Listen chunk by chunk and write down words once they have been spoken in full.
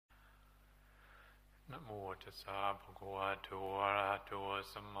นะโมตัสสะภะคะวะโตอะระหะโต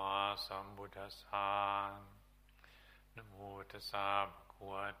สัมมาสัมพุทธัสสะนะโมตัสสะภะคะ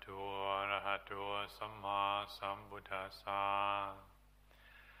วะโตอะระหะโตสัมมาสัมพุทธัสสะ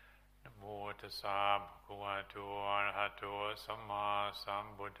นะโมตัสสะภะคะวะโตอะระหะโตสัมมาสัม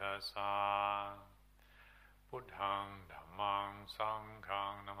พุทธัสสะพุทธังธัมมังสังฆั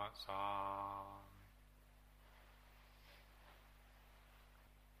งนะมัสสา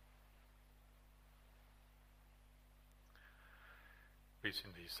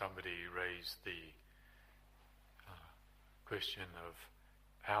Recently somebody raised the question of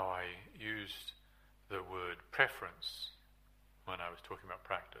how I used the word preference when I was talking about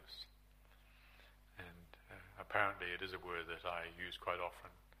practice. And apparently it is a word that I use quite often,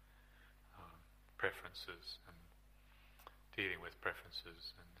 preferences and dealing with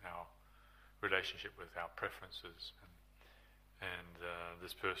preferences and our relationship with our preferences. And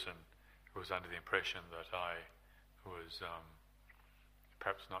this person was under the impression that I was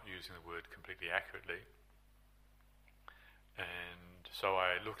perhaps not using the word completely accurately. And so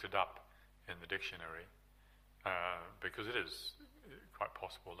I looked it up in the dictionary, because it is quite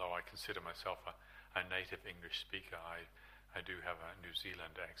possible, though I consider myself a native English speaker, I do have a New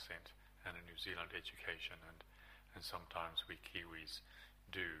Zealand accent and a New Zealand education, and sometimes we Kiwis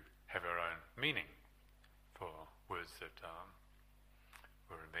do have our own meaning for words that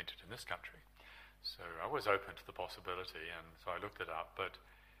were invented in this country. So I was open to the possibility, and so I looked it up. But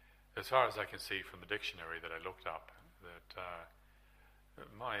as far as I can see from the dictionary that I looked up, that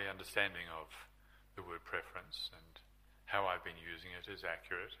my understanding of the word preference and how I've been using it is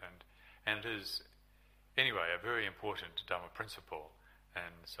accurate, and it is, anyway, a very important Dhamma principle.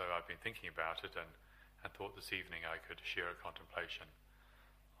 And so I've been thinking about it, and thought this evening I could share a contemplation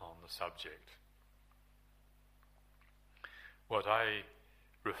on the subject. What I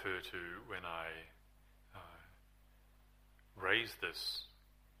refer to when I raise this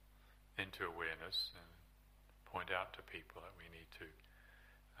into awareness and point out to people that we need to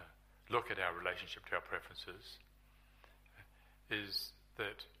look at our relationship to our preferences is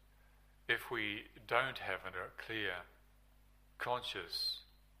that if we don't have a clear, conscious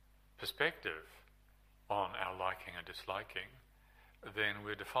perspective on our liking and disliking, then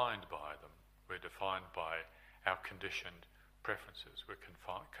we're defined by them. We're defined by our conditioned preferences. We're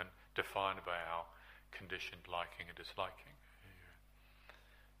defined by our conditioned liking and disliking.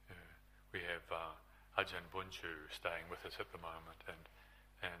 We have Ajahn Bunchu staying with us at the moment,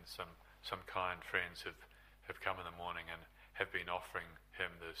 and some kind friends have come in the morning and have been offering him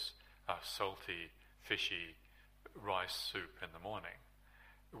this salty, fishy rice soup in the morning,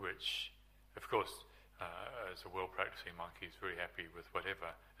 which, of course, as a well-practicing monk, he's very happy with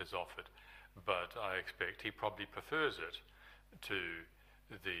whatever is offered, but I expect he probably prefers it to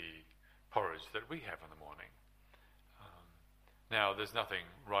the porridge that we have in the morning. Now, there's nothing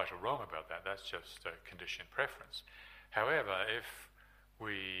right or wrong about that. That's just a conditioned preference. However, if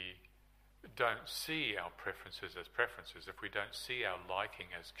we don't see our preferences as preferences, if we don't see our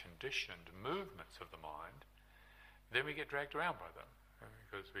liking as conditioned movements of the mind, then we get dragged around by them.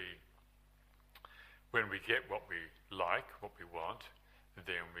 Because when we get what we like, what we want,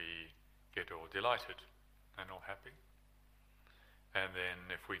 then we get all delighted and all happy. And then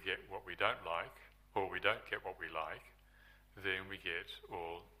if we get what we don't like, or we don't get what we like, then we get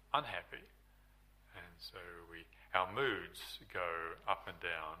all unhappy. And so our moods go up and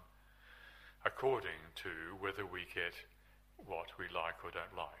down according to whether we get what we like or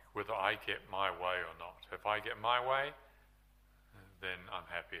don't like, whether I get my way or not. If I get my way, then I'm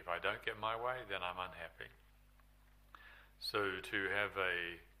happy. If I don't get my way, then I'm unhappy. So to have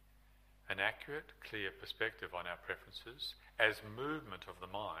an accurate, clear perspective on our preferences as movement of the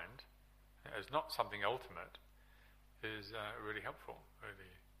mind, as not something ultimate, is really helpful, really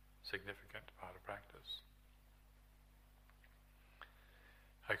significant part of practice.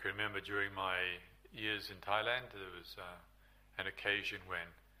 I can remember during my years in Thailand, there was an occasion when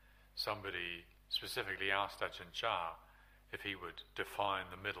somebody specifically asked Ajahn Chah if he would define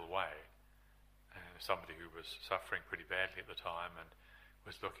the middle way. Somebody who was suffering pretty badly at the time and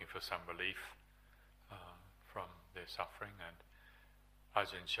was looking for some relief from their suffering, and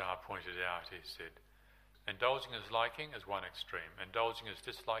Ajahn Chah pointed out, he said, indulging as liking is one extreme, indulging as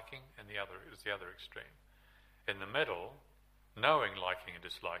disliking and the other is the other extreme. In the middle, knowing liking and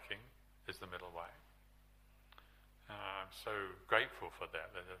disliking is the middle way. I'm so grateful for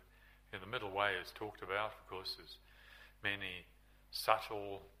that. The middle way is talked about. Of course, there's many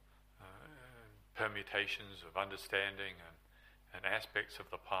subtle permutations of understanding and aspects of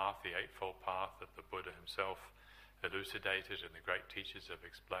the path, the Eightfold Path that the Buddha himself elucidated and the great teachers have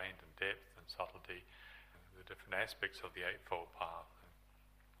explained in depth and subtlety the different aspects of the Eightfold Path,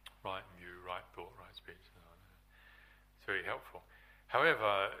 right view, right thought, right speech, and so on. It's very helpful.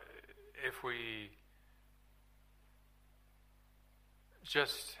 However, if we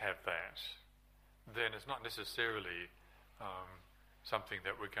just have that, then it's not necessarily something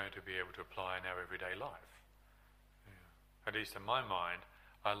that we're going to be able to apply in our everyday life. At least in my mind,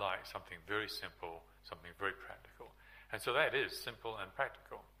 I like something very simple, something very practical. And so that is simple and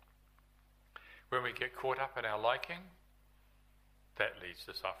practical. When we get caught up in our liking, that leads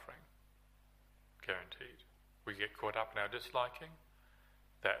to suffering, guaranteed. We get caught up in our disliking,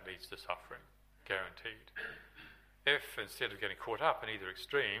 that leads to suffering, guaranteed. If instead of getting caught up in either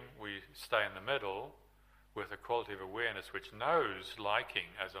extreme, we stay in the middle with a quality of awareness which knows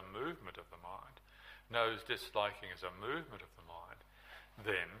liking as a movement of the mind, knows disliking as a movement of the mind,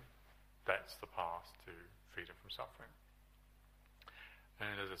 then that's the path to freedom from suffering.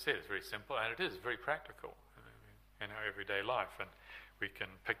 And as I said, it's very simple and it is very practical in our everyday life. And we can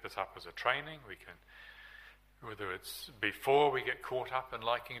pick this up as a training. We can, whether it's before we get caught up in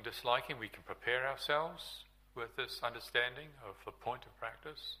liking and disliking, we can prepare ourselves with this understanding of the point of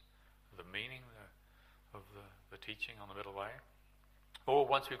practice, the meaning of the teaching on the middle way. Or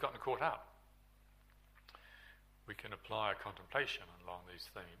once we've gotten caught up, we can apply a contemplation along this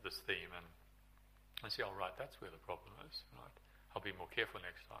theme and say, oh, right, that's where the problem is. Right? I'll be more careful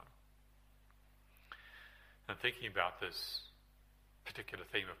next time. And thinking about this particular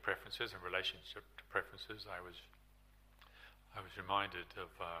theme of preferences and relationship to preferences, I was reminded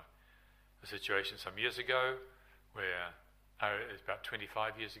of a situation some years ago where, it's about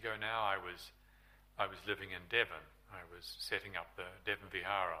 25 years ago now, I was living in Devon. I was setting up the Devon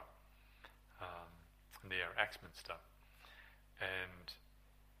Vihara near Axminster. And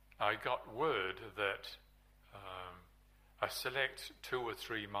I got word that a select 2 or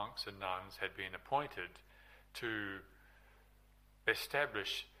 3 monks and nuns had been appointed to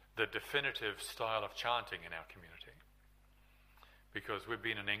establish the definitive style of chanting in our community. Because we've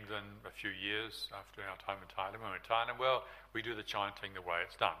been in England a few years after our time in Thailand. When we were in Thailand, well, we do the chanting the way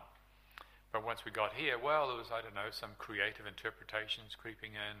it's done. But once we got here, well, there was, I don't know, some creative interpretations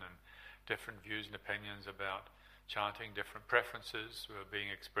creeping in and different views and opinions about chanting, different preferences were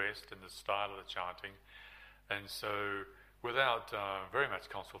being expressed in the style of the chanting. And so, without very much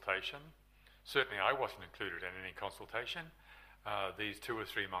consultation, certainly I wasn't included in any consultation, these 2 or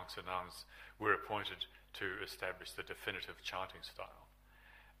 3 monks and nuns were appointed to establish the definitive chanting style.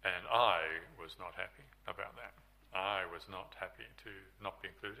 And I was not happy about that. I was not happy to not be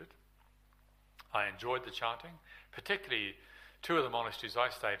included. I enjoyed the chanting, particularly 2 of the monasteries I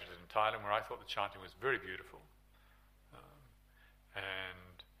stayed at in Thailand where I thought the chanting was very beautiful.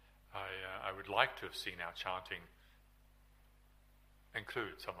 And I would like to have seen our chanting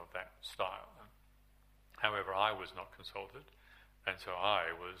include some of that style. However, I was not consulted, and so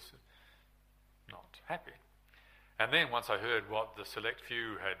I was not happy. And then once I heard what the select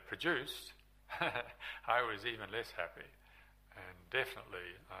few had produced, I was even less happy. And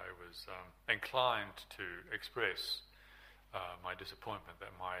definitely I was inclined to express my disappointment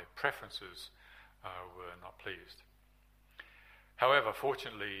that my preferences were not pleased. However,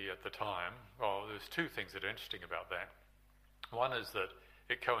 fortunately at the time, well, there's 2 things that are interesting about that. One is that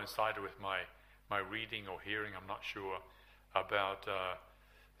it coincided with my reading or hearing, I'm not sure, about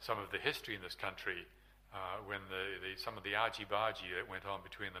some of the history in this country when some of the argy-bargy that went on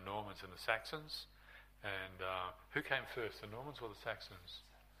between the Normans and the Saxons. And who came first, the Normans or the Saxons?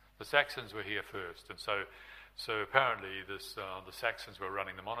 The Saxons were here first, and so apparently the Saxons were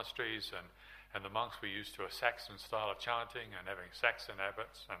running the monasteries, and the monks were used to a Saxon style of chanting and having Saxon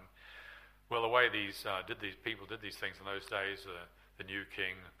abbots. And well, the way these people did these things in those days, the new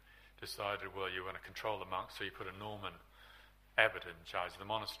king decided, well, you want to control the monks, so you put a Norman abbot in charge of the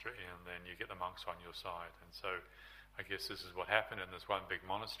monastery, and then you get the monks on your side. And so I guess this is what happened in this one big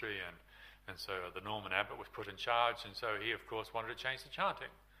monastery, and so the Norman abbot was put in charge, and so he, of course, wanted to change the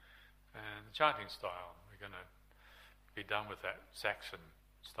chanting and the chanting style. We're going to be done with that Saxon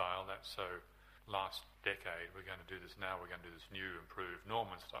style. That's so last decade. We're going to do this now. We're going to do this new, improved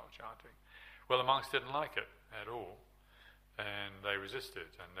Norman style chanting. Well, the monks didn't like it at all, and they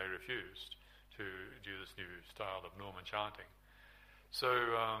resisted and they refused to do this new style of Norman chanting. So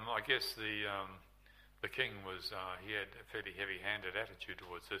I guess the king was, he had a fairly heavy-handed attitude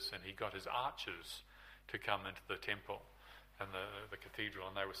towards this, and he got his archers to come into the temple and the cathedral,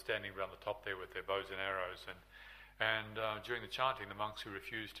 and they were standing around the top there with their bows and arrows, and during the chanting, the monks who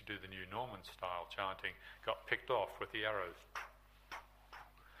refused to do the new Norman style chanting got picked off with the arrows.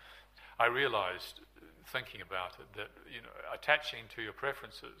 I realized thinking about it, that attaching to your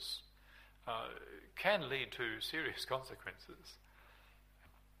preferences can lead to serious consequences.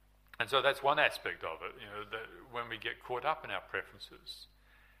 And so that's one aspect of it, that when we get caught up in our preferences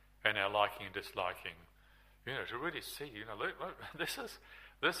and our liking and disliking, to really see, look,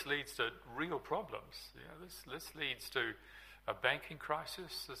 this leads to real problems. This leads to a banking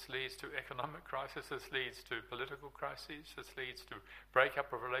crisis, this leads to economic crisis, this leads to political crises, this leads to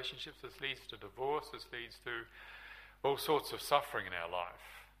breakup of relationships, this leads to divorce, this leads to all sorts of suffering in our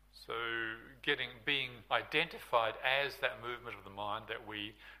life. So being identified as that movement of the mind that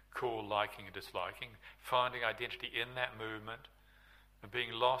we call liking and disliking, finding identity in that movement, and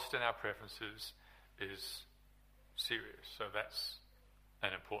being lost in our preferences is serious. So that's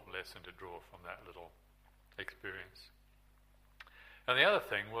an important lesson to draw from that little experience. And the other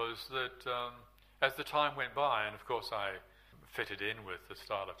thing was that as the time went by, and of course I fitted in with the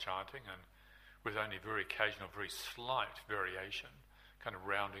style of chanting, and with only very occasional, very slight variation, kind of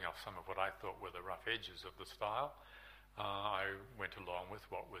rounding off some of what I thought were the rough edges of the style, I went along with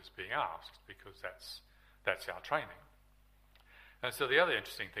what was being asked, because that's our training. And so the other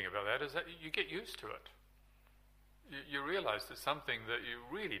interesting thing about that is that you get used to it. You realise it's something that you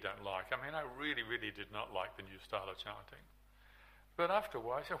really don't like. I mean, I really, really did not like the new style of chanting. But after a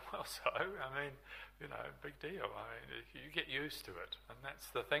while, I said, well, so, I mean, big deal. I mean, you get used to it. And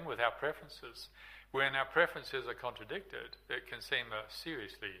that's the thing with our preferences. When our preferences are contradicted, it can seem a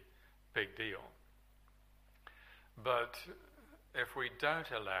seriously big deal. But if we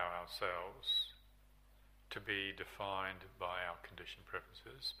don't allow ourselves to be defined by our conditioned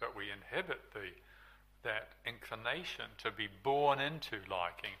preferences, but we inhibit that inclination to be born into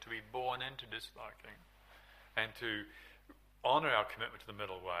liking, to be born into disliking, and to honour our commitment to the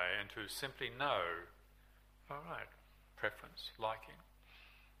middle way, and to simply know, all right, preference, liking,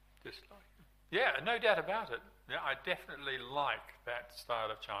 disliking. Yeah, no doubt about it. Yeah, I definitely like that style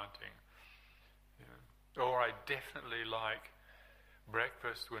of chanting. Or I definitely like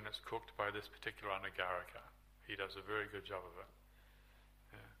breakfast when it's cooked by this particular Anagarika. He does a very good job of it.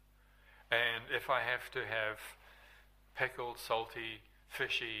 Yeah. And if I have to have pickled, salty,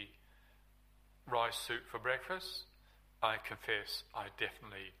 fishy rice soup for breakfast, I confess I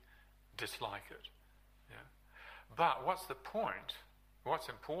definitely dislike it. Yeah. But what's the point? What's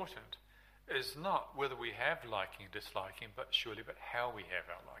important is not whether we have liking and disliking, but how we have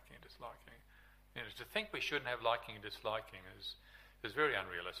our liking and disliking. To think we shouldn't have liking and disliking is very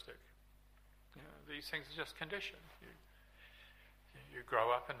unrealistic. These things are just conditioned. You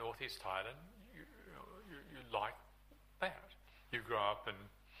grow up in northeast Thailand, you like that. You grow up in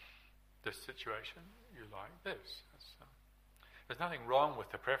this situation, you like this. There's nothing wrong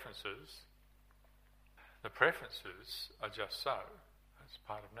with the preferences. The preferences are just so. It's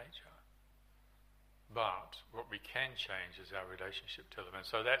part of nature. But what we can change is our relationship to them. And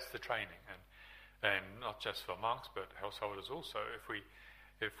so that's the training. And not just for monks, but householders also. If we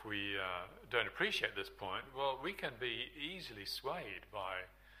don't appreciate this point, well, we can be easily swayed by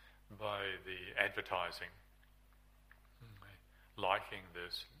the advertising, liking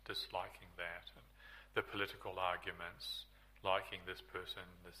this, disliking that, and the political arguments, liking this person,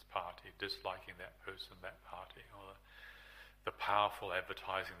 this party, disliking that person, that party, or the powerful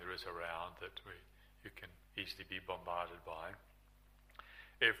advertising there is around that you can easily be bombarded by.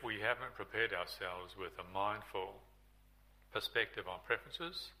 If we haven't prepared ourselves with a mindful perspective on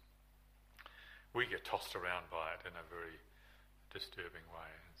preferences, we get tossed around by it in a very disturbing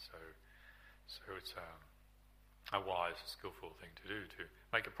way. And so it's a wise, skillful thing to do, to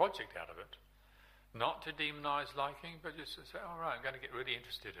make a project out of it. Not to demonise liking, but just to say, all right, I'm going to get really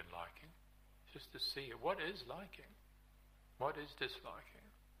interested in liking. Just to see what is liking? What is disliking?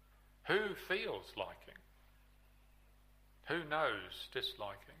 Who feels liking? Who knows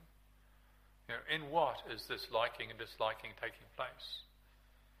disliking? In what is this liking and disliking taking place?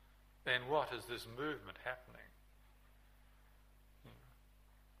 In what is this movement happening?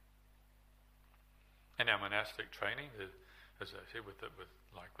 In our monastic training, as I said, with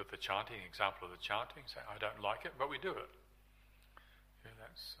the chanting, example of the chanting, say, I don't like it, but we do it.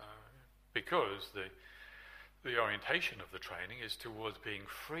 That's because the orientation of the training is towards being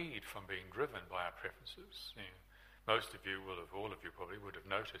freed from being driven by our preferences. Most of you all of you probably would have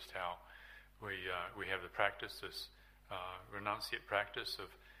noticed how we have the practice, this renunciate practice of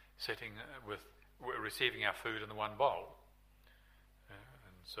sitting receiving our food in the one bowl.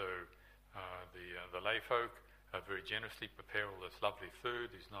 And so the lay folk very generously prepare all this lovely food,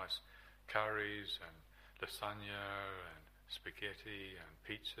 these nice curries and lasagna and spaghetti and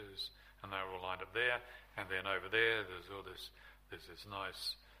pizzas, and they're all lined up there. And then over there, there's this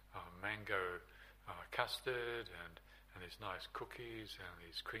nice mango custard and these nice cookies and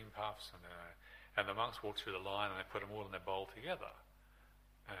these cream puffs, and the monks walk through the line and they put them all in their bowl together.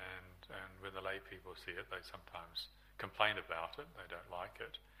 And when the lay people see it, they sometimes complain about it, they don't like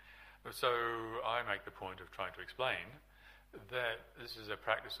it. So I make the point of trying to explain that this is a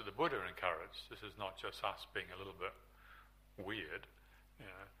practice that the Buddha encouraged. This is not just us being a little bit weird.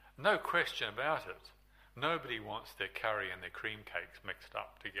 No question about it. Nobody wants their curry and their cream cakes mixed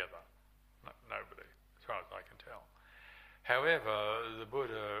up together. Nobody, as far as I can tell. However, the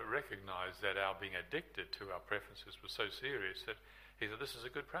Buddha recognized that our being addicted to our preferences was so serious that he said, this is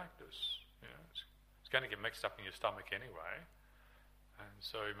a good practice. It's going to get mixed up in your stomach anyway, and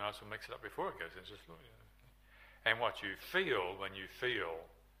so you might as well mix it up before it goes in. And what you feel when you feel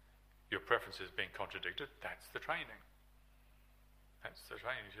your preferences being contradicted, that's the training. That's the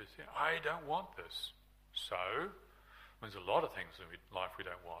training. You just, I don't want this. So, there's a lot of things in life we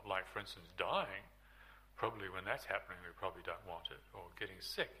don't want, like, for instance, dying. Probably when that's happening, we probably don't want it, or getting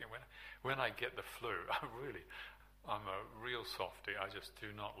sick. And when I get the flu, I'm a real softie. I just do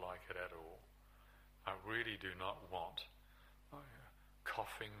not like it at all. I really do not want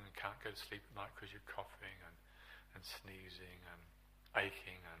coughing, can't go to sleep at night because you're coughing and sneezing and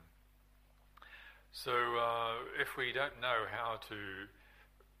aching. And so if we don't know how to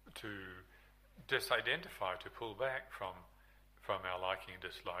disidentify, to pull back from our liking and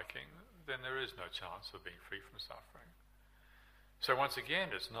disliking, then there is no chance of being free from suffering. So once again,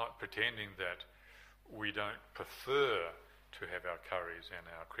 it's not pretending that we don't prefer to have our curries and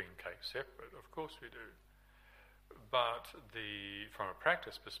our cream cakes separate. Of course we do. But from a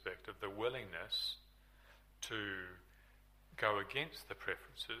practice perspective, the willingness to go against the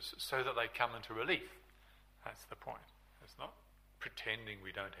preferences so that they come into relief, that's the point. It's not pretending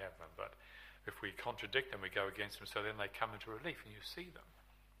we don't have them, but if we contradict them, we go against them, so then they come into relief and you see them.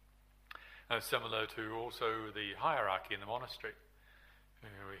 Similar to also the hierarchy in the monastery.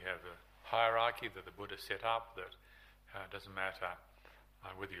 We have a hierarchy that the Buddha set up that doesn't matter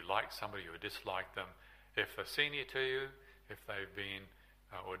whether you like somebody or dislike them. If they're senior to you, if they've been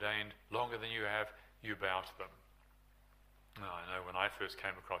ordained longer than you have, you bow to them. Now, I know when I first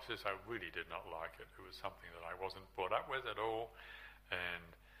came across this, I really did not like it. It was something that I wasn't brought up with at all.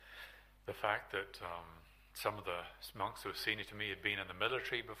 And the fact that some of the monks who were senior to me had been in the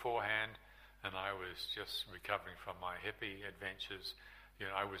military beforehand, and I was just recovering from my hippie adventures,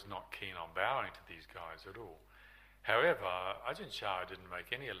 I was not keen on bowing to these guys at all. However, Ajahn Chah didn't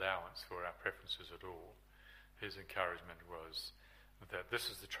make any allowance for our preferences at all. His encouragement was that this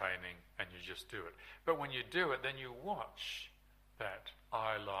is the training and you just do it. But when you do it, then you watch that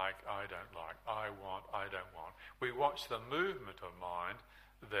I like, I don't like, I want, I don't want. We watch the movement of mind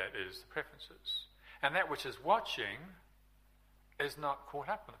that is the preferences. And that which is watching is not caught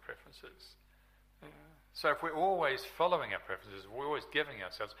up in the preferences. So if we're always following our preferences, we're always giving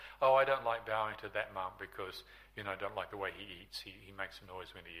ourselves, I don't like bowing to that monk because, I don't like the way he eats. He makes a noise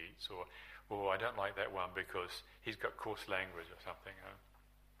when he eats. Or I don't like that one because he's got coarse language or something.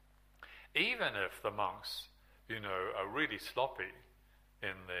 Even if the monks, are really sloppy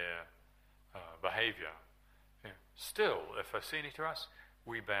in their behaviour, still, if they're senior to us,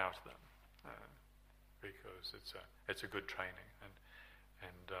 we bow to them because it's a good training.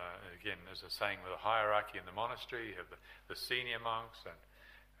 And again, there's a saying with a hierarchy in the monastery, you have the senior monks,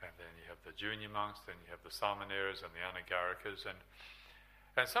 and then you have the junior monks, then you have the samaneras and the anagarikas,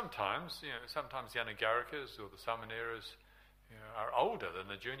 and sometimes, sometimes the anagarikas or the samaneras, are older than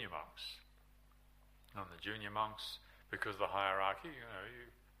the junior monks. And the junior monks, because of the hierarchy, you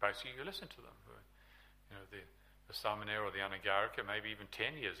basically listen to them. The samanera or the anagarika, maybe even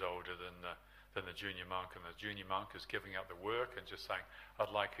 10 years older than the junior monk, and the junior monk is giving up the work and just saying,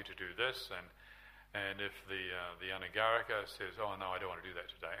 I'd like you to do this, and if the anagarika says, no, I don't want to do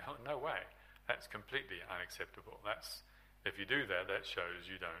that today, no way, that's completely unacceptable. If you do that, that shows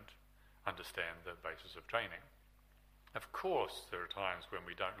you don't understand the basis of training. Of course, there are times when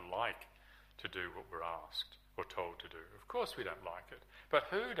we don't like to do what we're asked or told to do. Of course we don't like it, but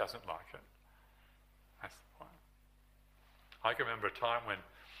who doesn't like it? That's the point. I can remember a time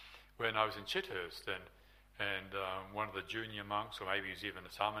when I was in Chithurst, and one of the junior monks, or maybe he was even a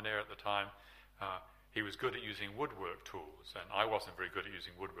samanera at the time, he was good at using woodwork tools, and I wasn't very good at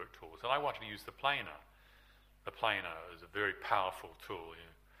using woodwork tools, and I wanted to use the planer. The planer is a very powerful tool.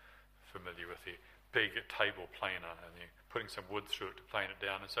 You're familiar with the big table planer, and you're putting some wood through it to plane it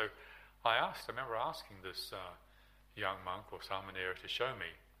down. And so I remember asking this young monk or samanera to show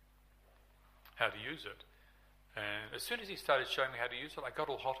me how to use it. And as soon as he started showing me how to use it, I got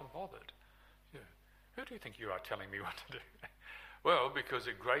all hot and bothered. Who do you think you are telling me what to do? Well, because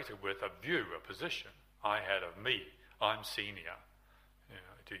it grated with a view, a position I had of me. I'm senior.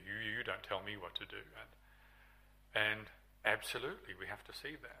 To you, you don't tell me what to do. And absolutely, we have to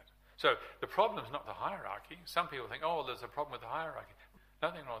see that. So the problem is not the hierarchy. Some people think, oh, there's a problem with the hierarchy.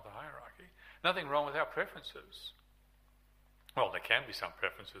 Nothing wrong with the hierarchy. Nothing wrong with our preferences. Well, there can be some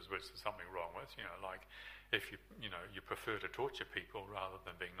preferences which there's something wrong with. Like if you prefer to torture people rather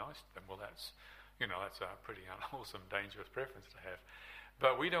than being nice to them. Well, that's a pretty unwholesome, dangerous preference to have.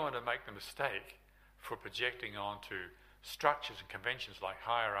 But we don't want to make the mistake for projecting onto structures and conventions like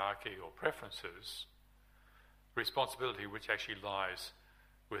hierarchy or preferences responsibility which actually lies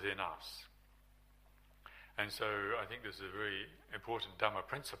within us. And so I think this is a very important Dhamma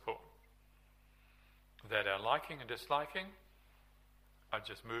principle, that our liking and disliking are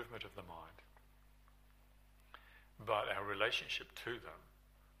just movement of the mind. But our relationship to them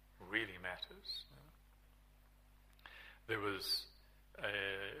really matters. There was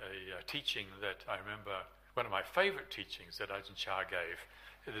a teaching that I remember, one of my favourite teachings that Ajahn Chah gave.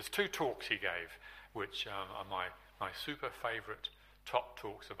 There's 2 talks he gave, which are my super favourite top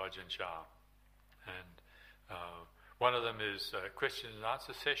talks of Ajahn Chah. And one of them is a question and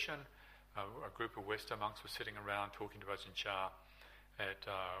answer session. A group of Western monks were sitting around talking to Ajahn Chah at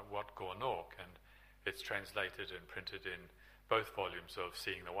Wat Gornok, and it's translated and printed in both volumes of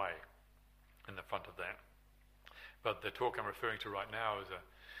Seeing the Way in the front of that. But the talk I'm referring to right now is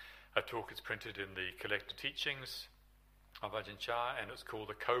a talk that's printed in the Collected Teachings of Ajahn Chah, and it's called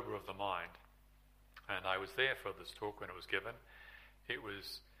The Cobra of the Mind. And I was there for this talk when it was given. It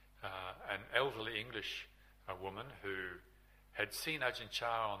was an elderly English woman who had seen Ajahn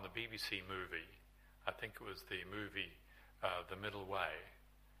Chah on the BBC movie. I think it was the movie The Middle Way,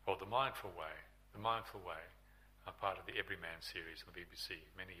 or The Mindful Way. The Mindful Way, part of the Everyman series on the BBC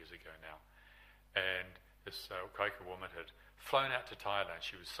many years ago now. And this Quaker woman had flown out to Thailand.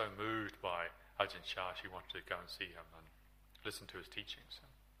 She was so moved by Ajahn Chah, she wanted to go and see him and listen to his teachings.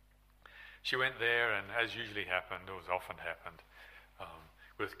 She went there, and as usually happened, or as often happened,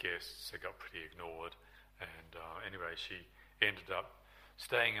 with guests, they got pretty ignored. And anyway, she ended up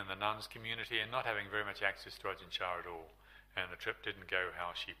staying in the nuns' community and not having very much access to Ajahn Chah at all. And the trip didn't go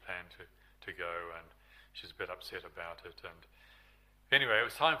how she planned to go, and she was a bit upset about it. And anyway, it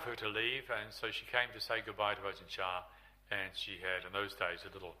was time for her to leave, and so she came to say goodbye to Ajahn Chah, and she had, in those days, a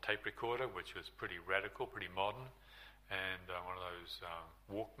little tape recorder, which was pretty radical, pretty modern, and one of those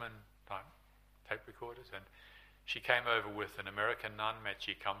Walkman type tape recorders. And she came over with an American nun,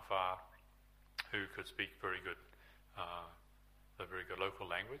 Machi Kamphar, who could speak the very good local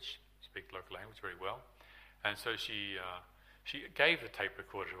language, very well. And so she gave the tape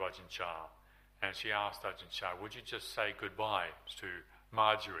recorder to Ajahn Chah, and she asked Ajahn Chah, would you just say goodbye to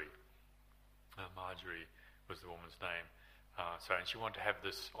Marjorie? Marjorie was the woman's name. And she wanted to have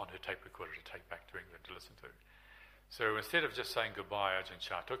this on her tape recorder to take back to England to listen to. So instead of just saying goodbye, Ajahn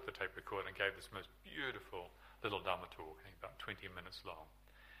Chah took the tape recorder and gave this most beautiful little Dhamma talk, I think about 20 minutes long.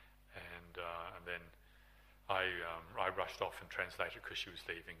 And then I rushed off and translated because she was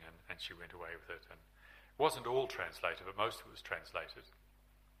leaving, and she went away with it. And it wasn't all translated, but most of it was translated.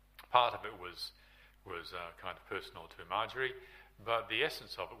 Part of it was kind of personal to Marjorie, but the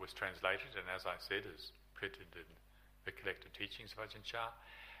essence of it was translated, and as I said, is printed in the Collected Teachings of Ajahn Chah.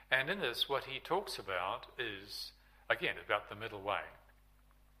 And in this, what he talks about is, again, about the middle way,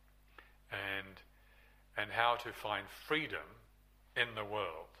 and how to find freedom in the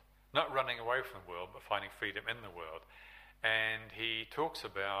world. Not running away from the world, but finding freedom in the world. And he talks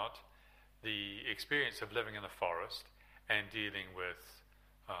about the experience of living in the forest and dealing with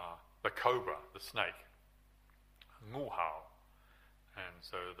the cobra, the snake, nguhao. And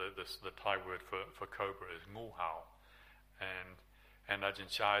so the Thai word for cobra is nguhao. And Ajahn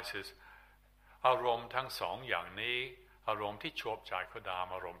Chah says, อารมณ์ทั้งสองอย่างนี้อารมณ์ที่ชอบใจก็ตาม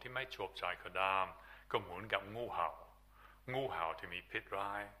อารมณ์ที่ไม่ชอบใจก็ตามก็เหมือนกับงูเห่างูเห่าที่มีพิษร้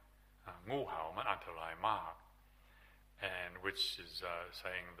ายงูเห่ามันอันตรายมาก and which is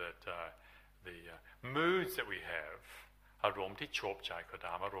saying that the moods that we have อารมณ์ที่ชอบใจก็ต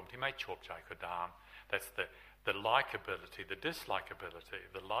ามอารมณ์ที่ไม่ชอบใจก็ตาม that's the likability, the dislikability,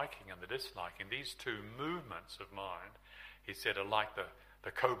 the liking and the disliking. These two movements of mind, he said, are like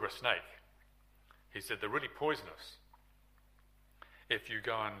the cobra snake. He said they're really poisonous. If you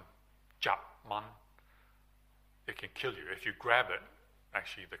go and jap man, it can kill you. If you grab it,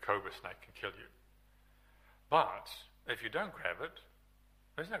 actually the cobra snake can kill you. But if you don't grab it,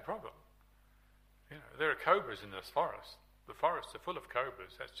 there's no problem. You know, there are cobras in this forest. The forests are full of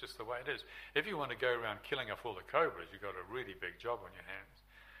cobras. That's just the way it is. If you want to go around killing off all the cobras, you've got a really big job on your hands.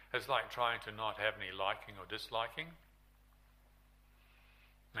 It's like trying to not have any liking or disliking.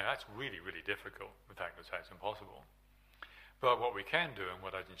 Now that's really, really difficult. In fact, I'd say it's impossible. But what we can do, and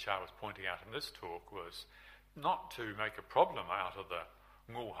what Ajahn Chah was pointing out in this talk, was not to make a problem out of the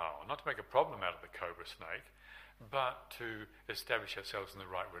nguhao, not to make a problem out of the cobra snake, but to establish ourselves in the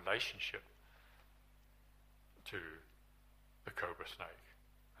right relationship to the cobra snake.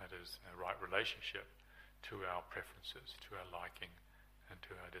 That is, a right relationship to our preferences, to our liking and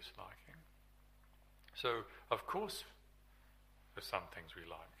to our disliking. So, of course, there's some things we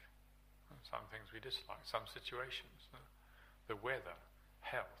like, some things we dislike, some situations, the weather,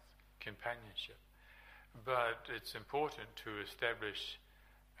 health, companionship. But it's important to establish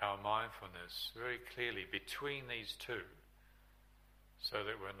our mindfulness very clearly between these two, so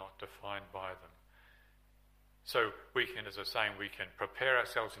that we're not defined by them. So we can, as I was saying, we can prepare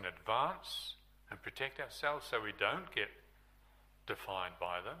ourselves in advance and protect ourselves so we don't get defined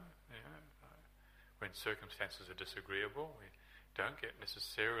by them. When circumstances are disagreeable, we don't get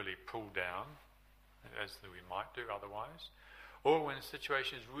necessarily pulled down as we might do otherwise. Or when the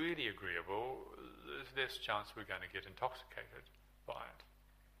situation is really agreeable, there's less chance we're going to get intoxicated by it.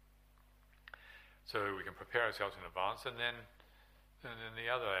 So we can prepare ourselves in advance, and then the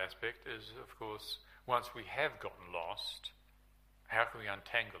other aspect is, of course, once we have gotten lost, how can we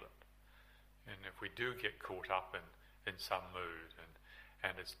untangle it? And if we do get caught up in some mood,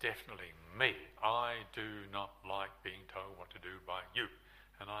 and it's definitely me, I do not like being told what to do by you,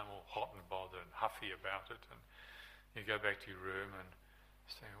 and I'm all hot and bothered and huffy about it, and you go back to your room and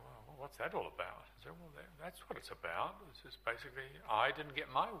say, well, what's that all about? I say, well, that's what it's about. It's just basically, I didn't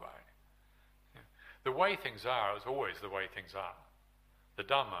get my way. Yeah. The way things are is always the way things are. The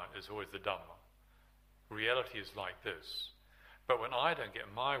Dhamma is always the Dhamma. Reality is like this. But when I don't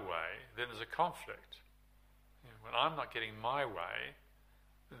get my way, then there's a conflict. When I'm not getting my way,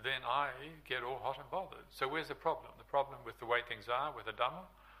 then I get all hot and bothered. So where's the problem? The problem with the way things are, with the Dhamma?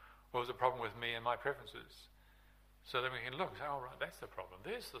 Or is the problem with me and my preferences? So then we can look and say, oh, right, that's the problem.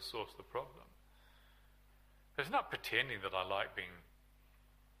 There's the source of the problem. It's not pretending that I like being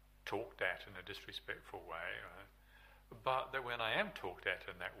talked at in a disrespectful way, right? But that when I am talked at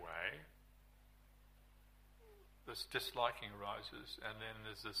in that way, this disliking arises, and then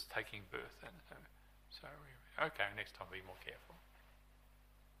there's this taking birth. And so, okay, next time be more careful.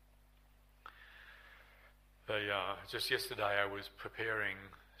 Just yesterday I was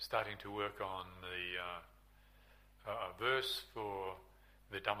starting to work on a verse for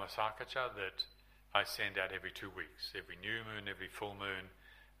the Dhammasakacha that I send out every 2 weeks. Every new moon, every full moon,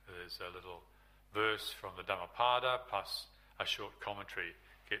 there's a little verse from the Dhammapada plus a short commentary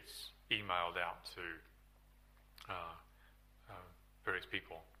gets emailed out to various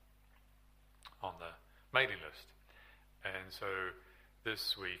people on the mailing list. And so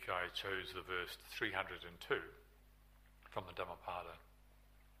this week I chose the verse 302 from the Dhammapada,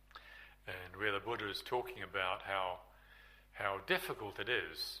 and where the Buddha is talking about how difficult it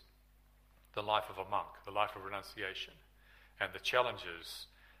is, the life of a monk, the life of renunciation, and the challenges,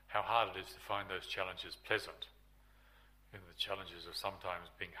 how hard it is to find those challenges pleasant. And the challenges of sometimes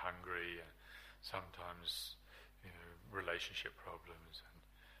being hungry, and sometimes relationship problems, and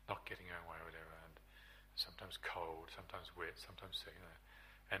not getting your own way, or whatever, and sometimes cold, sometimes wet, sometimes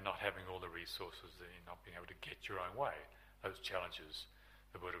and not having all the resources, not being able to get your own way. Those challenges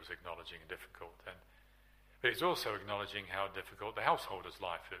the Buddha was acknowledging are difficult. But he's also acknowledging how difficult the householder's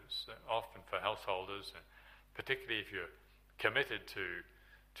life is. Often for householders, and particularly if you're committed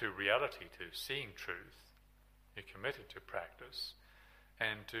to reality, to seeing truth, you're committed to practice,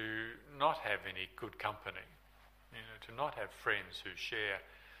 and to not have any good company, to not have friends who share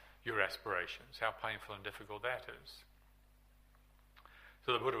your aspirations, how painful and difficult that is.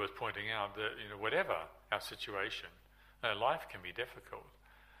 So the Buddha was pointing out that, whatever our situation, life can be difficult.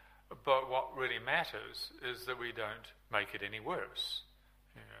 But what really matters is that we don't make it any worse.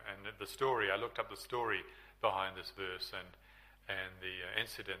 And the story, I looked up the story behind this verse and the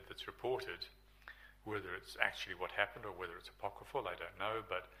incident that's reported, whether it's actually what happened or whether it's apocryphal, I don't know,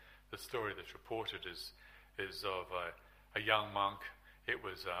 but the story that's reported is of a young monk. It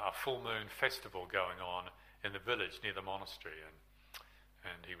was a full moon festival going on in the village near the monastery,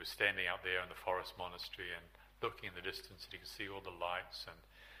 and he was standing out there in the forest monastery and looking in the distance, and he could see all the lights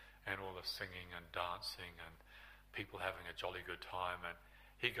and all the singing and dancing and people having a jolly good time, and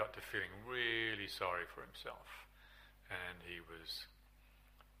he got to feeling really sorry for himself, and he was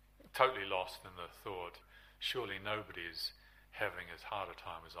totally lost in the thought, surely nobody's having as hard a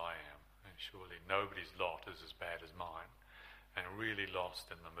time as I am, and surely nobody's lot is as bad as mine, and really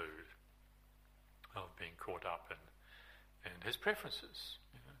lost in the mood of being caught up in his preferences.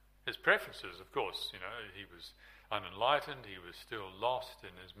 His preferences, of course, he was unenlightened, he was still lost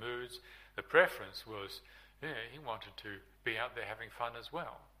in his moods. The preference was, he wanted to be out there having fun as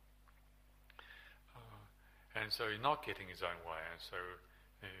well. And so he's not getting his own way. And so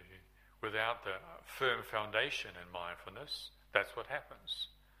without the firm foundation in mindfulness, that's what happens.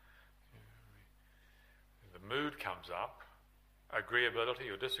 The mood comes up,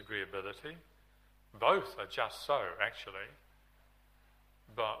 agreeability or disagreeability. Both are just so, actually.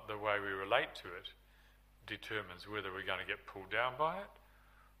 But the way we relate to it determines whether we're going to get pulled down by it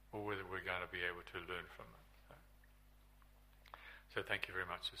or whether we're going to be able to learn from it. So thank you very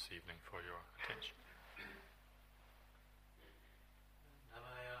much this evening for your attention.